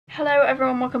Hello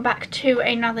everyone, welcome back to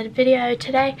another video.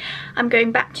 Today I'm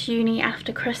going back to uni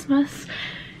after Christmas.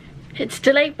 It's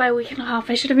delayed by a week and a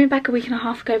half. I should have been back a week and a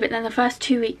half ago, but then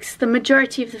the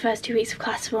majority of the first 2 weeks of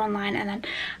classes were online, and then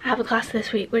I have a class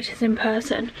this week which is in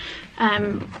person,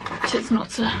 which it's not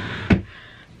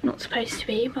supposed to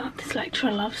be, but this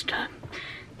lecturer loves to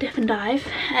dip and dive.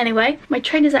 Anyway, my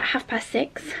train is at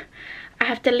 6:30. I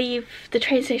have to leave, the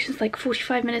train station's like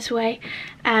 45 minutes away,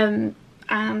 and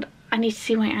I need to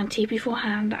see my auntie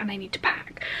beforehand, and I need to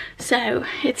pack. So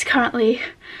it's currently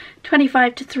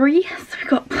 25 to 3, so we've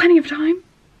got plenty of time.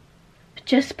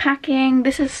 Just packing.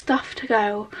 This is stuff to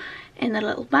go in the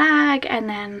little bag, and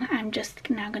then I'm just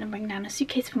now going to bring down a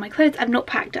suitcase for my clothes. I've not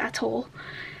packed at all,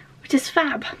 which is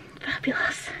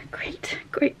fabulous. Great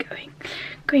going.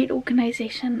 Great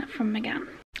organisation from Megan.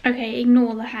 Okay,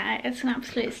 ignore the hair, it's an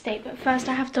absolute state, but first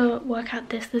I have to work out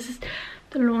this. This is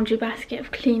the laundry basket of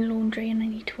clean laundry, and I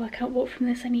need to work out what from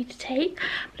this I need to take.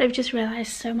 But I've just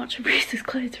realised so much of Reese's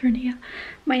clothes are in here.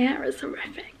 My hair is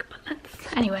horrific, but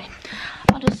anyway,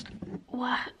 I'll just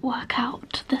work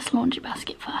out this laundry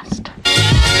basket first.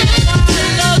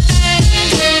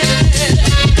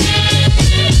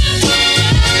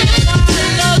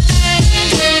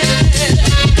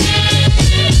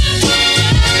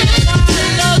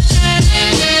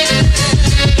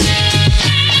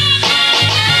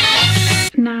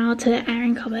 Now to the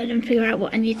airing cupboard and figure out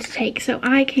what I need to take. So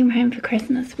I came home for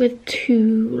Christmas with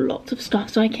lots of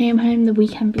stuff. So I came home the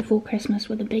weekend before Christmas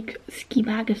with a big ski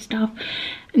bag of stuff,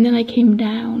 and then I came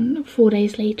down 4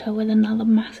 days later with another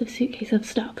massive suitcase of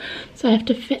stuff. So I have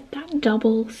to fit that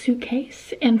double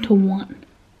suitcase into one.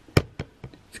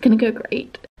 It's gonna go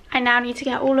great. I now need to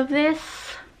get all of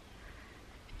this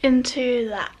into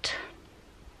that.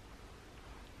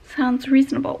 Sounds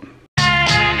reasonable.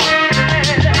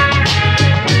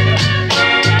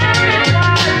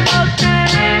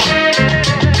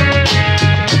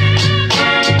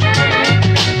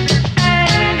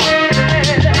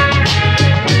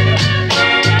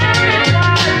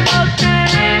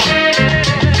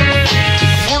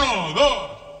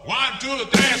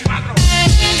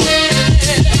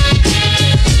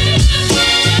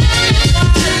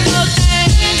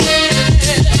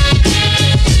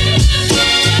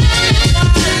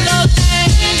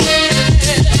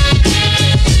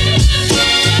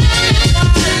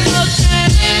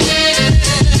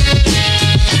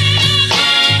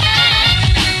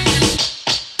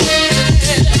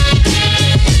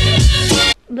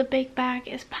 The big bag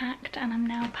is packed, and I'm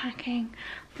now packing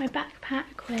my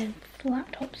backpack with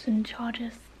laptops and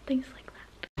chargers, things like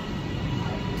that.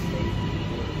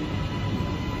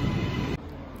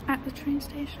 At the train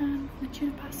station, the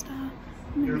tuna pasta,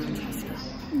 and then the pasta.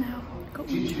 Now, got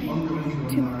one train,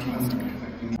 2 more trains to go.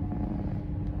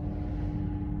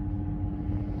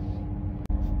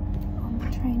 On the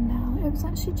train now. It was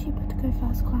actually cheaper to go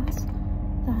first class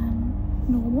than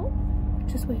normal,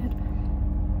 which is weird.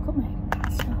 Got my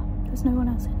pasta. There's no one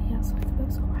else in here, so I thought it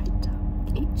was alright to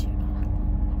eat tuna.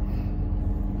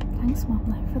 Thanks, Mum,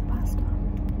 though, for the pasta.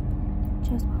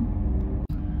 Cheers, Mum.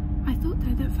 I thought,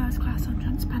 though, that first class on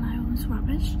Transpenile was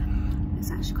rubbish.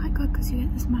 It's actually quite good because you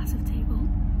get this massive table.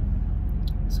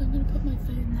 So I'm going to put my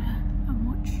phone there and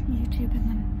watch YouTube, and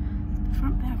then the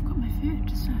front there I've got my food.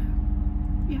 So,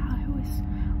 yeah,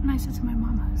 when I said to my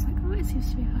mum, I was like, oh, it seems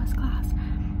to be first class.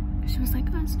 She was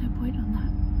like, there's no point on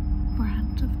that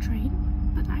brand of train,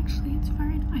 but actually it's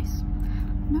very nice.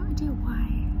 No idea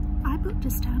why I booked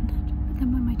a standard, but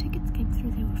then when my tickets came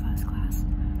through they were first class,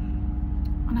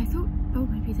 and I thought, oh,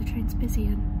 maybe the train's busy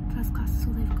and first class is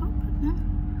all they've got, but no.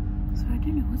 So I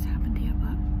don't know what's happened here,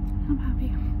 but I'm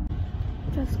happy.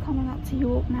 Just coming up to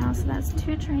York now, so that's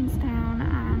 2 trains down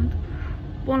and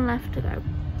 1 left to go.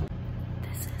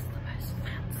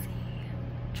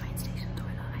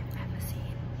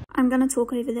 I'm gonna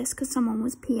talk over this because someone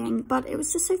was peeing, but it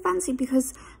was just so fancy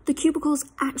because the cubicles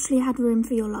actually had room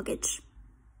for your luggage.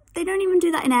 They don't even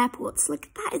do that in airports.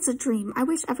 Like, that is a dream. I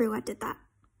wish everywhere did that.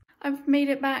 I've made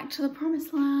it back to the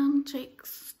promised land.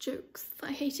 Jokes.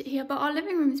 I hate it here, but our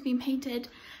living room has been painted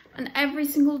and every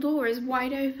single door is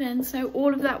wide open. So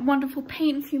all of that wonderful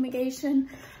paint fumigation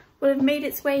will have made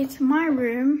its way to my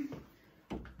room,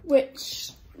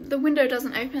 which the window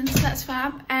doesn't open, so that's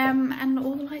fab. And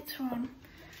all the lights are on.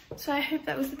 So I hope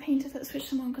that was the painter that switched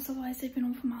them on, because otherwise they've been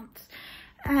on for months.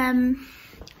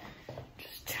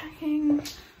 Just checking.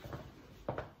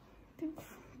 They've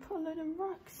put a load of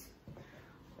rugs.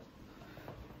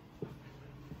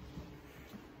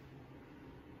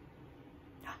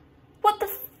 What the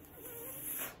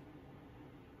f?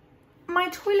 My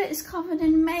toilet is covered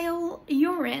in male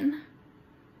urine.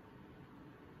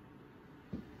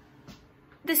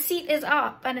 This seat is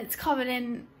up and it's covered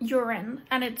in urine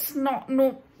and it's not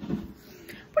What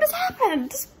has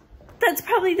happened? That's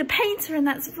probably the painter and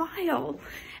that's vile.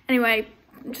 Anyway,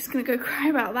 I'm just gonna go cry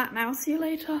about that now. See you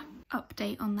later.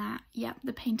 Update on that. Yep,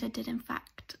 the painter did in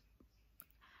fact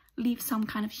leave some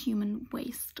kind of human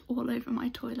waste all over my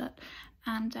toilet,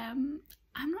 and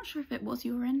I'm not sure if it was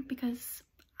urine because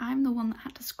I'm the one that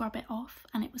had to scrub it off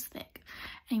and it was thick.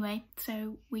 Anyway,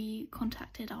 so we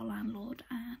contacted our landlord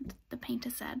and the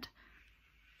painter said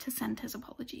to send his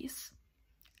apologies,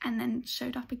 and then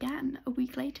showed up again a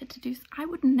week later to do. I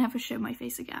would never show my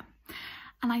face again,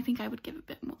 and I think I would give a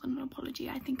bit more than an apology.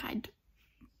 I think I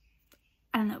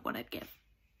don't know what I'd give.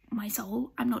 My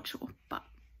soul, I'm not sure, but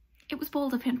it was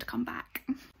bold of him to come back.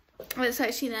 Well, it's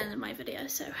actually the end of my video,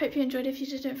 so hope you enjoyed. If you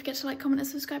did, don't forget to like, comment and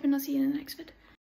subscribe, and I'll see you in the next video.